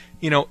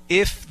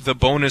 If the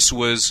bonus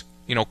was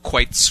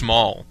quite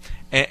small,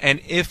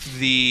 and if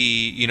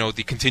the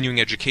the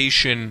continuing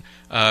education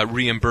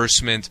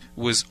reimbursement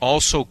was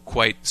also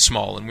quite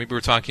small, and we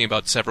were talking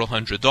about several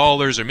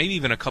 $100s or maybe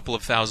even a couple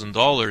of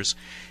 $1,000s,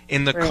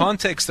 in the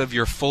context of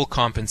your full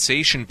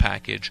compensation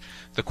package,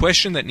 the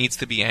question that needs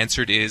to be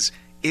answered is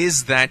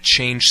that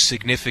change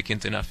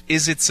significant enough?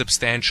 Is it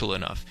substantial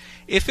enough?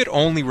 If it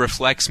only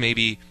reflects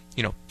maybe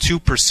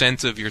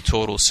 2% of your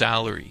total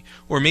salary,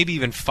 or maybe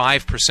even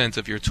 5%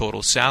 of your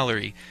total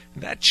salary,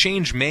 that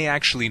change may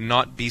actually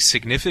not be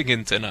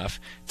significant enough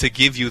to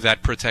give you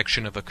that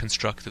protection of a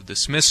constructive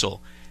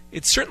dismissal.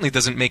 It certainly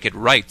doesn't make it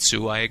right,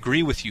 Sue. I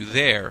agree with you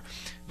there,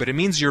 but it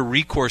means your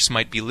recourse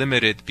might be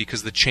limited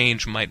because the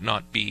change might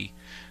not be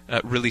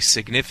really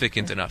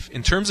significant enough.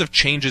 In terms of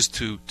changes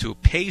to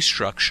pay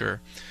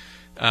structure,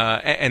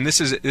 and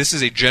this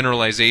is a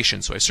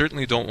generalization, so I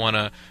certainly don't want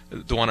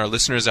our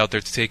listeners out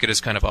there to take it as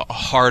kind of a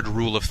hard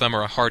rule of thumb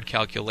or a hard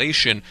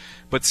calculation,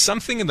 but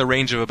something in the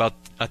range of about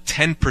a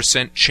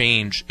 10%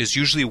 change is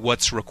usually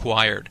what's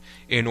required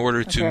in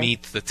order to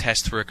meet the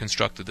test for a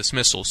constructive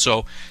dismissal.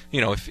 So,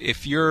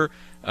 if your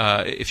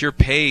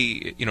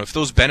pay, if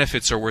those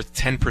benefits are worth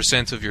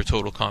 10% of your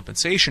total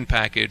compensation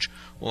package,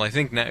 well, I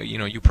think now,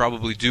 you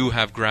probably do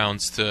have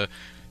grounds to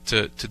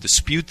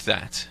dispute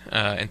that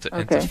and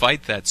to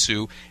fight that,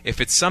 Sue.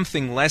 If it's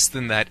something less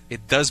than that,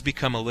 it does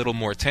become a little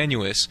more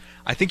tenuous.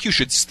 I think you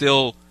should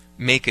still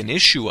make an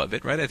issue of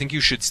it, right? I think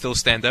you should still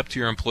stand up to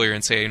your employer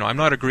and say, I'm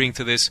not agreeing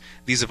to this.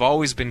 These have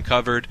always been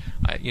covered.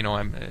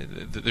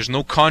 There's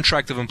no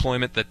contract of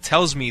employment that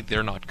tells me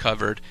they're not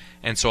covered,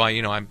 and so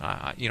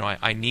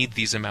I need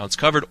these amounts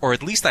covered, or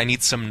at least I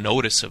need some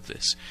notice of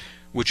this.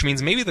 Which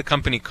means maybe the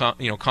company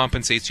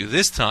compensates you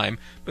this time,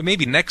 but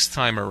maybe next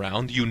time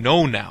around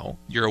now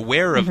you're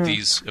aware of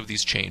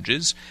these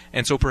changes,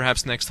 and so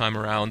perhaps next time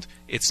around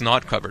it's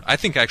not covered. I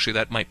think actually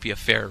that might be a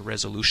fair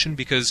resolution,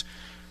 because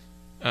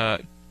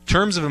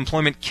terms of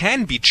employment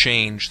can be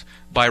changed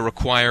by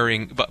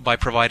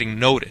providing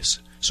notice.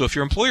 So if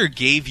your employer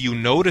gave you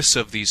notice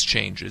of these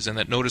changes and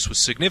that notice was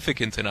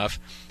significant enough,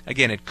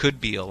 again, it could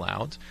be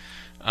allowed.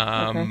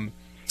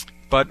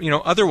 But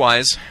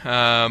otherwise,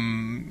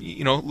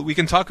 we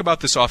can talk about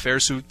this off air.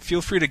 So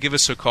feel free to give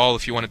us a call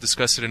if you want to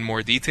discuss it in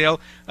more detail.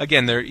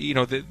 Again, there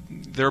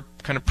are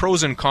kind of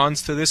pros and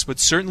cons to this, but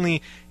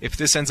certainly if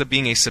this ends up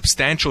being a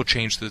substantial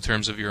change to the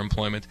terms of your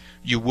employment,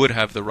 you would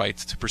have the right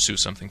to pursue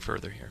something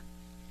further here.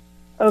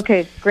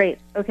 Okay, great.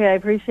 Okay, I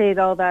appreciate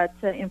all that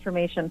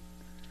information.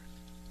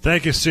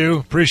 Thank you, Sue.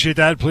 Appreciate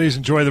that. Please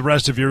enjoy the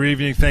rest of your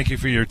evening. Thank you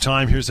for your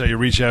time. Here's how you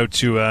reach out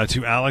to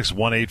Alex,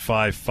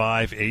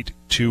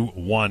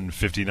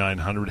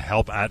 1-855-821-5900,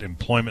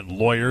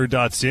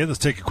 help@employmentlawyer.ca. Let's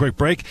take a quick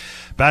break.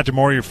 Back to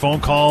more of your phone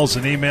calls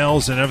and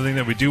emails and everything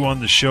that we do on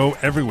the show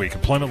every week.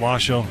 Employment Law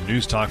Show,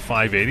 News Talk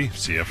 580,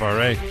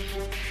 CFRA.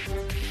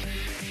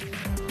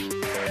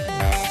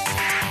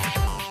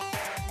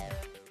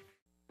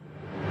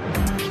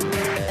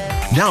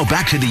 Now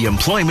back to the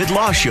Employment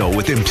Law Show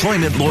with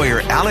employment lawyer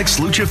Alex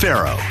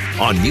Lucifero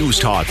on News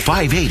Talk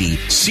 580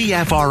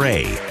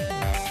 CFRA.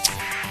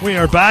 We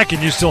are back,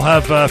 and you still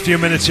have a few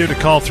minutes here to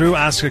call through.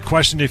 Ask a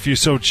question if you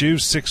so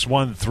choose.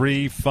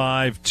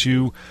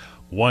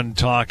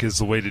 613-521-TALK is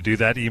the way to do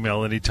that.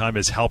 Email anytime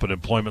is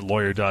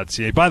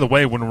help@employmentlawyer.ca. By the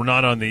way, when we're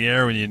not on the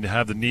air and you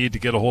have the need to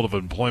get a hold of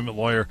an employment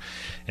lawyer,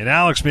 and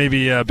Alex may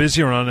be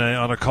busy or on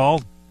a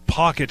call,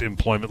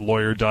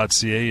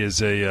 pocketemploymentlawyer.ca is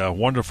a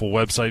wonderful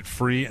website,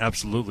 free,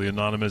 absolutely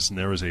anonymous, and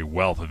there is a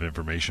wealth of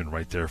information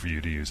right there for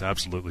you to use.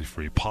 Absolutely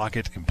free.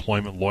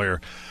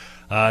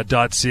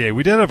 Pocketemploymentlawyer.ca.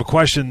 We did have a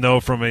question, though,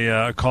 from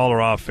a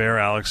caller off air.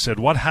 Alex said,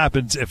 what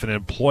happens if an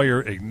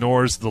employer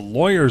ignores the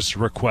lawyer's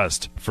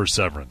request for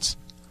severance?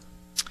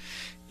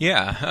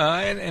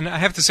 Yeah, and I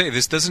have to say,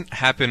 this doesn't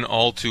happen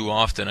all too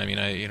often. I mean,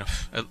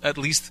 at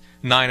least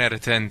 9 out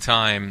of 10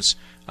 times,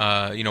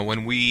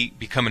 when we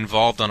become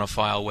involved on a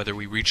file, whether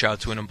we reach out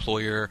to an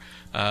employer,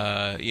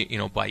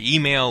 by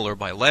email or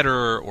by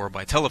letter or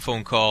by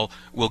telephone call,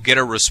 we'll get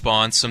a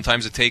response.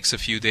 Sometimes it takes a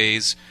few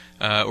days,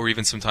 or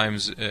even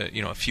sometimes,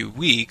 a few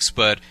weeks,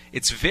 but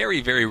it's very,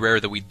 very rare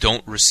that we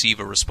don't receive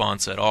a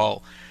response at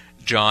all,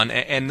 John.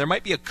 And there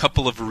might be a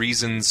couple of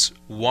reasons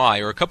why,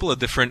 or a couple of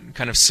different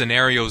kind of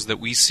scenarios that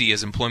we see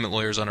as employment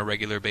lawyers on a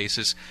regular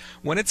basis.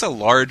 When it's a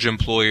large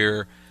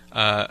employer,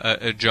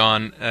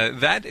 John,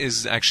 that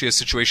is actually a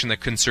situation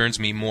that concerns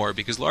me more,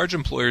 because large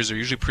employers are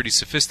usually pretty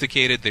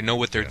sophisticated. They know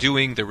what they're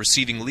doing. They're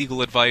receiving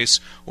legal advice,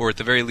 or at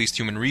the very least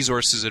human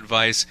resources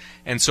advice.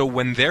 And so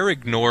when they're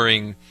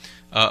ignoring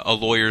a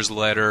lawyer's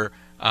letter,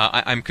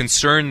 I'm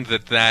concerned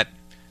that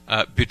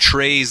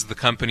betrays the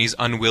company's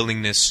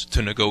unwillingness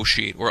to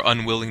negotiate or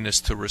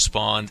unwillingness to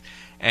respond.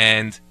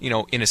 And,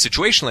 in a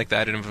situation like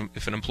that, and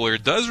if an employer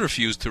does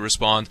refuse to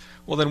respond,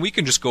 well, then we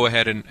can just go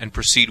ahead and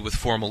proceed with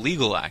formal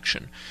legal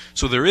action.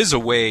 So there is a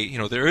way,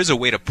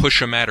 to push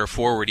a matter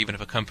forward even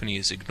if a company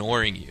is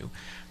ignoring you.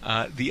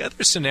 The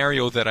other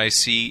scenario that I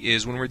see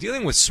is when we're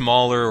dealing with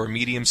smaller or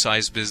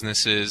medium-sized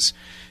businesses.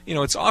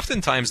 It's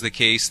oftentimes the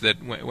case that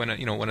when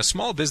a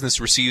small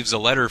business receives a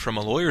letter from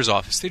a lawyer's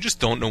office, they just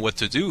don't know what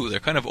to do. They're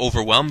kind of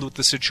overwhelmed with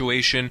the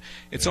situation.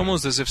 It's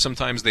almost as if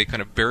sometimes they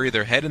kind of bury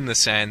their head in the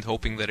sand,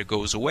 hoping that it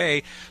goes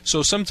away.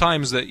 So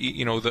sometimes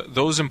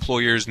those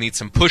employers need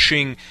some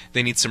pushing,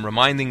 they need some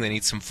reminding, they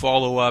need some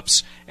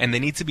follow-ups, and they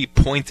need to be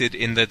pointed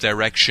in the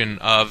direction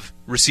of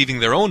receiving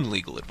their own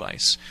legal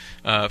advice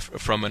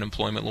from an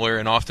employment lawyer,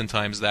 and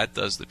oftentimes that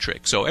does the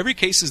trick. So every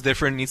case is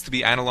different, needs to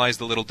be analyzed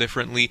a little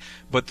differently,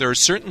 but there are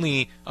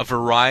certainly a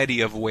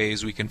variety of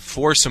ways we can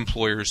force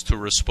employers to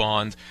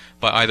respond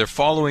by either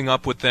following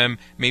up with them,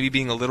 maybe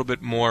being a little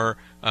bit more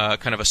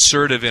kind of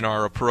assertive in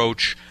our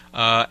approach,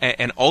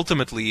 and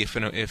ultimately, if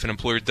an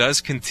employer does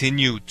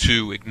continue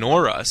to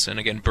ignore us and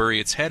again bury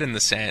its head in the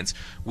sands,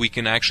 we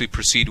can actually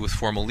proceed with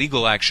formal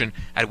legal action,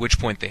 at which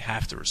point they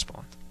have to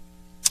respond.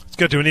 Let's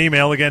get to an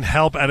email again,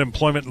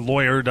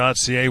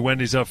 help@employmentlawyer.ca.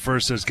 Wendy's up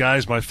first, says,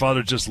 guys, my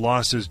father just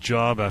lost his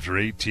job after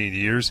 18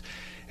 years,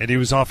 and he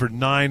was offered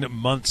 9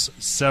 months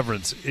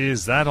severance.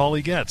 Is that all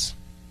he gets?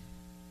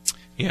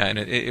 Yeah, and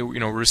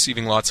we're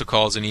receiving lots of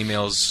calls and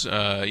emails,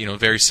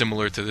 very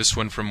similar to this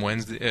one from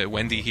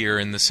Wendy here,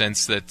 in the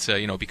sense that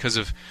because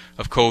of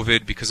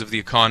COVID, because of the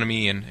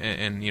economy, and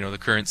the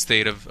current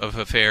state of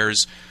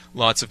affairs,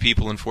 lots of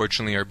people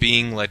unfortunately are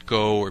being let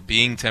go or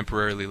being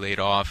temporarily laid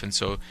off, and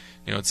so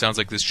it sounds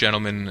like this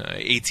gentleman,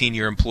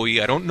 18-year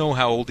employee. I don't know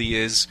how old he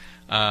is.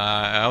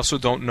 I also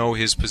don't know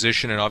his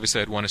position, and obviously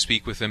I'd want to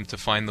speak with him to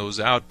find those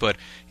out. But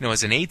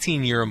as an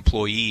 18-year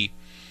employee,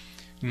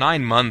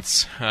 9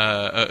 months,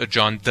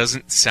 John,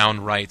 doesn't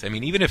sound right. I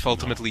mean, even if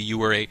ultimately you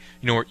were a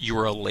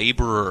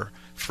laborer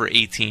for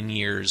 18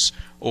 years,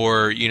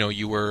 or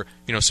you were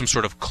some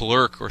sort of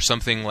clerk or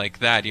something like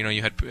that.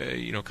 You had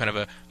kind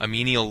of a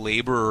menial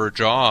laborer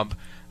job.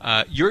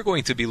 You're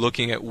going to be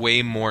looking at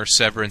way more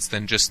severance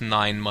than just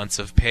 9 months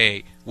of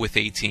pay with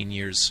 18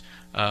 years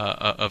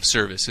of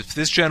service. If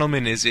this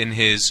gentleman is in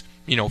his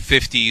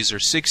 50s or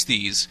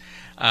 60s,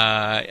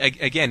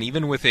 again,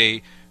 even with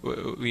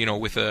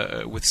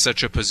with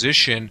such a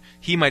position,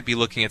 he might be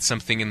looking at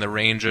something in the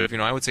range of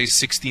I would say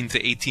 16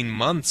 to 18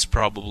 months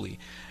probably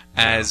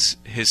as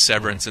his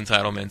severance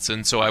entitlements.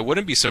 And so I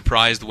wouldn't be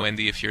surprised,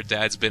 Wendy, if your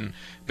dad's been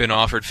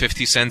offered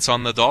 50 cents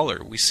on the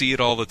dollar. We see it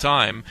all the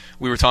time.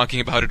 We were talking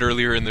about it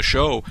earlier in the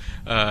show,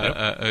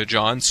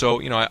 John.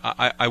 So,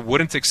 I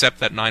wouldn't accept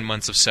that 9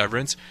 months of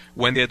severance.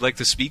 Wendy, I'd like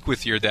to speak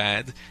with your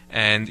dad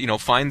and,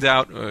 find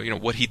out,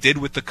 what he did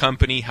with the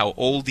company, how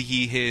old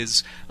he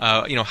is,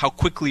 how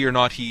quickly or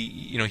not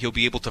he'll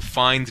be able to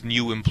find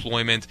new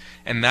employment,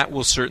 and that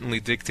will certainly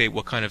dictate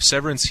what kind of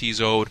severance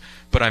he's owed.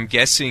 But I'm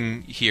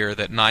guessing here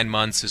that 9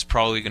 months is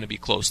probably going to be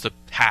close to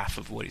half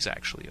of what he's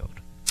actually owed.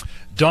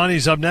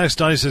 Donnie's up next.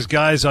 Donnie says,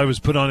 guys, I was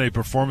put on a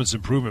performance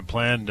improvement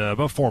plan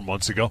about 4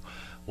 months ago.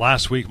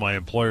 Last week, my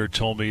employer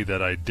told me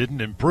that I didn't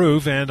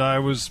improve, and I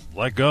was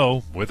let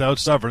go without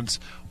severance.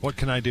 What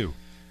can I do?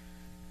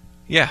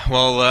 Yeah,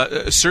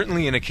 well,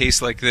 certainly in a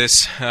case like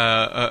this,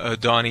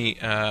 Donnie,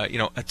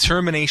 a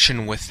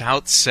termination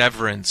without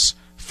severance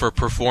for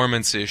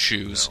performance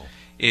issues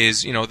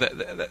is,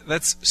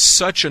 that's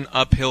such an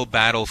uphill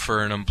battle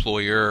for an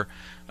employer.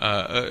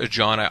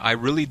 John, I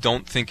really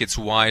don't think it's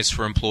wise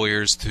for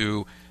employers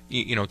to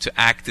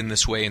act in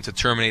this way and to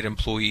terminate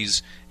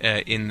employees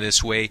in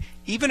this way,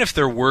 even if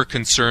there were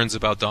concerns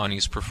about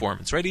Donnie's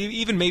performance, right?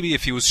 Even maybe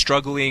if he was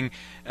struggling,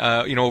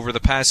 over the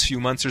past few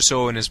months or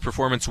so, and his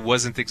performance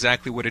wasn't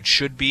exactly what it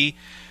should be.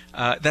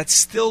 That's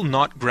still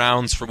not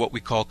grounds for what we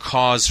call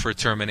cause for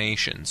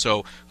termination.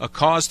 So a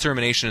cause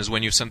termination is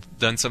when you've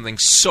done something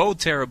so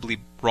terribly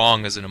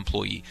wrong as an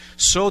employee,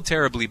 so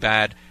terribly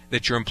bad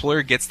that your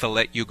employer gets to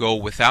let you go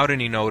without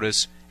any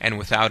notice and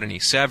without any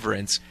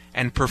severance,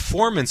 and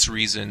performance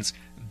reasons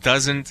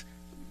doesn't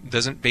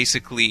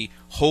basically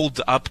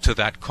hold up to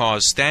that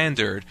cause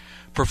standard.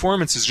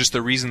 Performance is just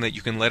the reason that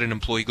you can let an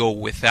employee go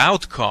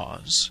without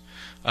cause,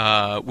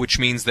 which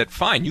means that,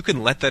 fine, you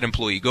can let that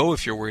employee go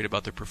if you're worried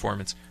about their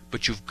performance,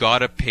 but you've got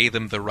to pay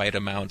them the right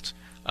amount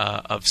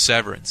of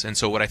severance. And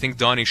so what I think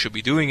Donnie should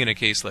be doing in a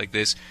case like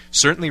this,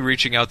 certainly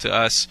reaching out to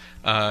us,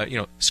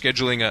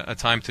 scheduling a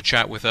time to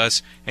chat with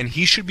us, and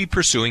he should be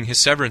pursuing his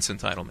severance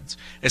entitlements,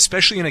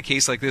 especially in a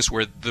case like this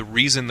where the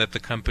reason that the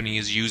company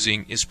is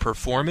using is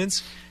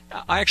performance.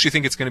 I actually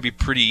think it's going to be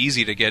pretty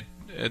easy to get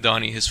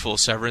Donnie his full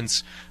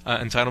severance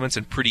entitlements,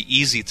 and pretty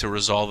easy to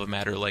resolve a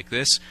matter like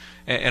this,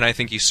 and I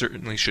think he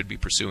certainly should be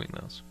pursuing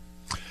those.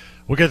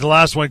 We'll get the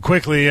last one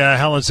quickly.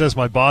 Helen says,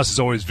 my boss is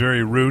always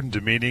very rude and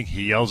demeaning.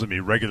 He yells at me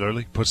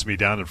regularly, puts me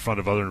down in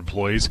front of other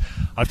employees.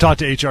 I've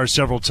talked to HR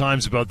several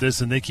times about this,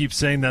 and they keep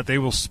saying that they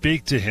will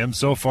speak to him.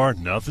 So far,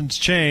 nothing's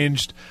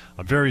changed.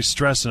 I'm very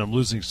stressed and I'm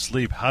losing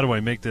sleep. How do I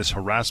make this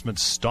harassment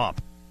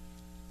stop?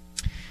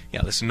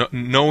 Yeah, listen,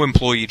 no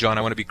employee, John,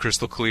 I want to be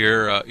crystal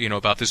clear,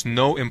 about this.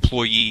 No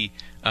employee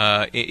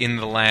in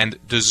the land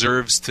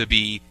deserves to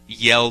be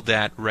yelled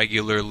at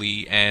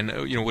regularly and,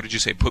 what did you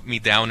say, put me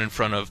down in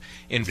front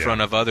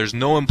of others.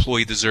 No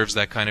employee deserves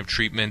that kind of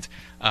treatment.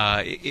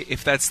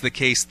 If that's the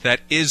case,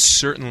 that is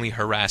certainly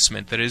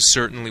harassment. That is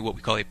certainly what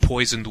we call a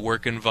poisoned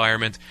work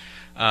environment.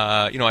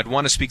 I'd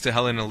want to speak to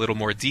Helen in a little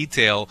more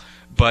detail,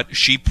 but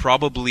she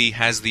probably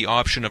has the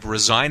option of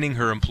resigning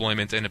her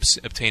employment and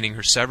obtaining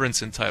her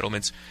severance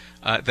entitlements.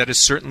 That is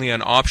certainly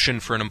an option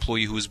for an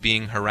employee who is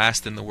being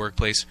harassed in the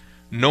workplace.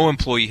 No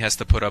employee has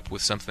to put up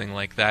with something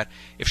like that.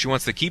 If she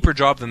wants to keep her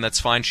job, then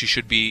that's fine. She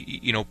should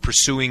be,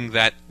 pursuing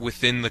that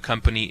within the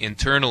company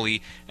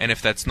internally. And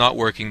if that's not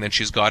working, then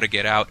she's got to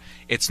get out.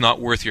 It's not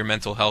worth your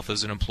mental health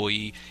as an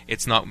employee.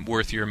 It's not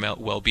worth your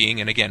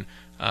well-being. And again,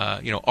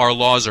 our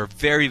laws are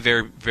very,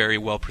 very, very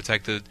well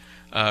protected,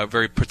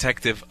 very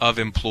protective of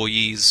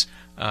employees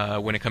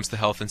when it comes to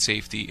health and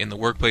safety in the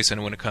workplace,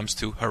 and when it comes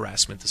to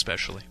harassment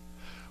especially.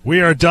 We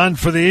are done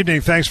for the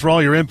evening. Thanks for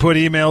all your input,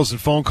 emails,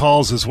 and phone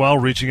calls as well.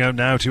 Reaching out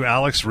now to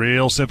Alex,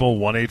 real simple,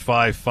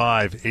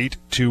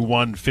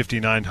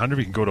 1-855-821-5900.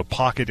 You can go to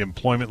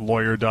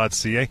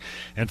pocketemploymentlawyer.ca.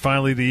 And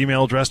finally, the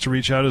email address to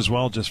reach out as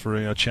well, just for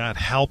a chat,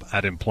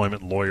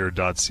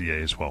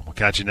 help@employmentlawyer.ca as well. We'll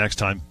catch you next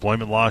time.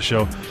 Employment Law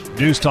Show,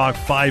 News Talk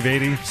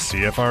 580,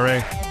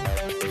 CFRA.